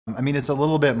I mean, it's a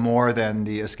little bit more than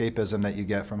the escapism that you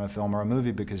get from a film or a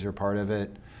movie because you're part of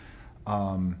it.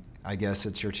 I guess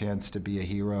it's your chance to be a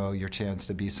hero, your chance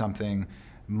to be something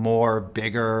more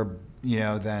bigger,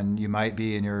 than you might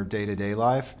be in your day-to-day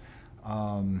life.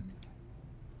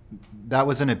 That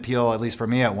was an appeal, at least for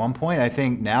me at one point. I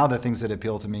think now the things that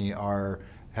appeal to me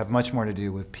have much more to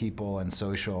do with people and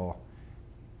social,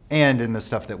 and in the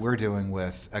stuff that we're doing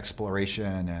with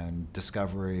exploration and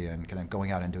discovery and kind of going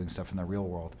out and doing stuff in the real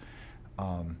world,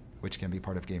 which can be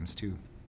part of games too.